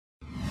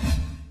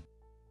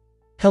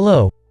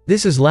Hello,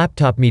 this is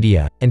Laptop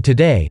Media, and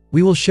today,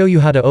 we will show you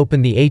how to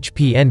open the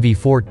HP Envy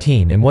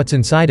 14 and what's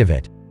inside of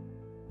it.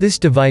 This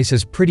device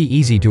is pretty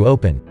easy to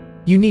open.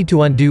 You need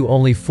to undo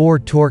only 4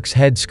 Torx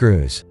head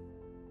screws.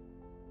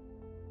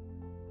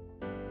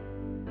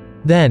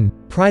 Then,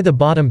 pry the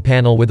bottom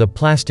panel with a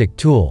plastic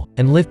tool,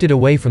 and lift it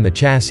away from the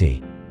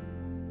chassis.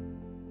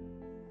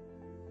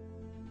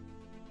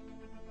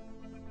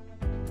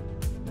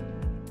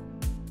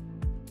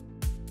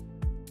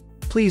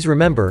 Please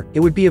remember, it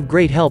would be of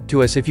great help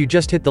to us if you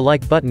just hit the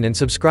like button and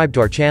subscribe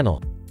to our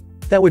channel.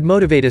 That would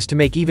motivate us to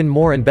make even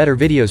more and better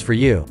videos for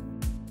you.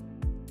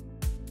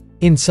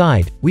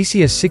 Inside, we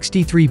see a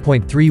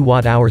 63.3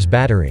 watt-hours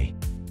battery.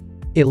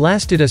 It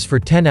lasted us for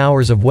 10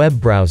 hours of web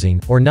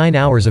browsing, or 9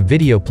 hours of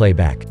video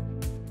playback.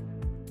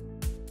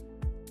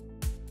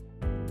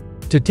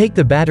 To take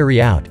the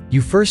battery out,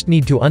 you first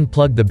need to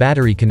unplug the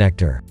battery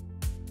connector.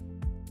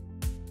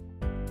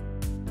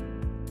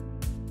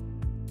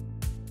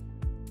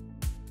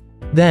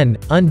 Then,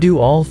 undo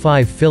all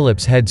 5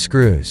 Phillips head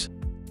screws.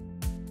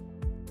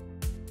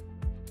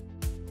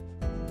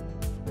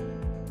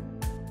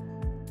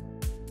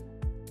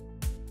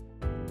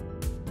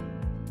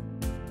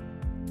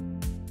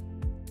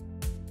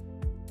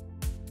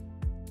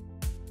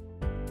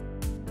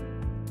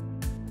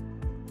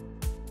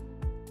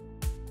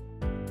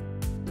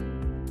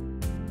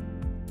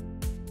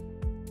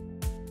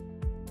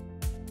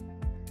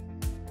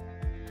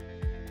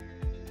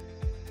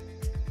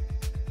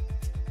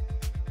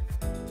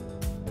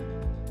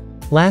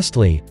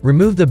 Lastly,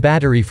 remove the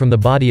battery from the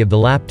body of the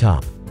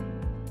laptop.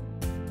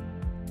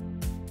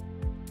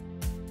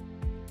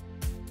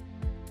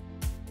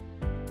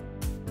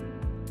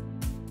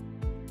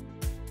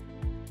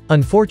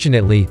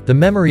 Unfortunately, the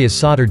memory is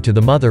soldered to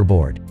the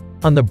motherboard.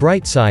 On the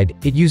bright side,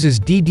 it uses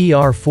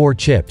DDR4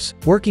 chips,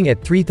 working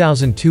at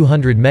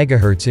 3200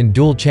 MHz in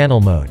dual-channel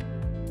mode.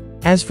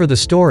 As for the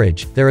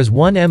storage, there is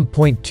one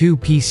M.2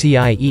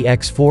 PCIe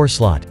X4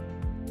 slot.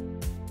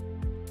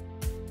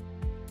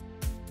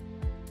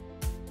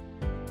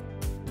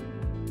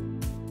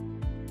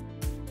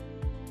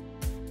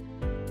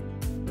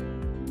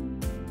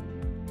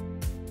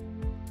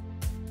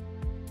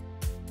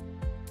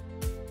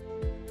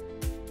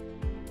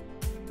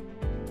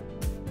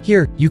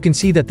 Here, you can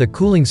see that the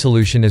cooling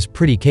solution is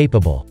pretty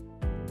capable.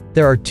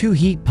 There are 2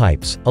 heat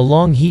pipes, a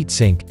long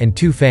heatsink, and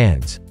 2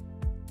 fans.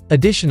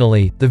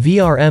 Additionally, the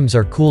VRMs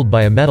are cooled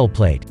by a metal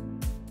plate.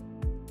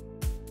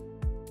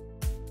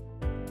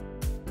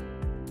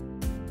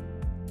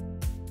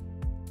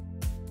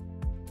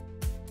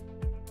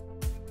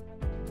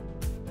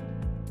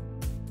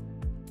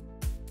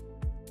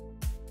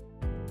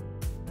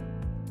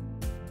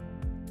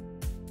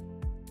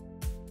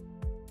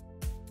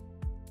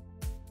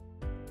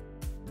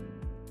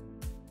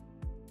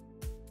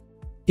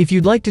 If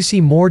you'd like to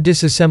see more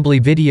disassembly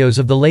videos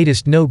of the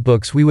latest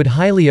notebooks, we would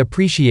highly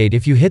appreciate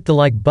if you hit the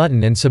like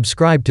button and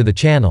subscribe to the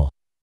channel.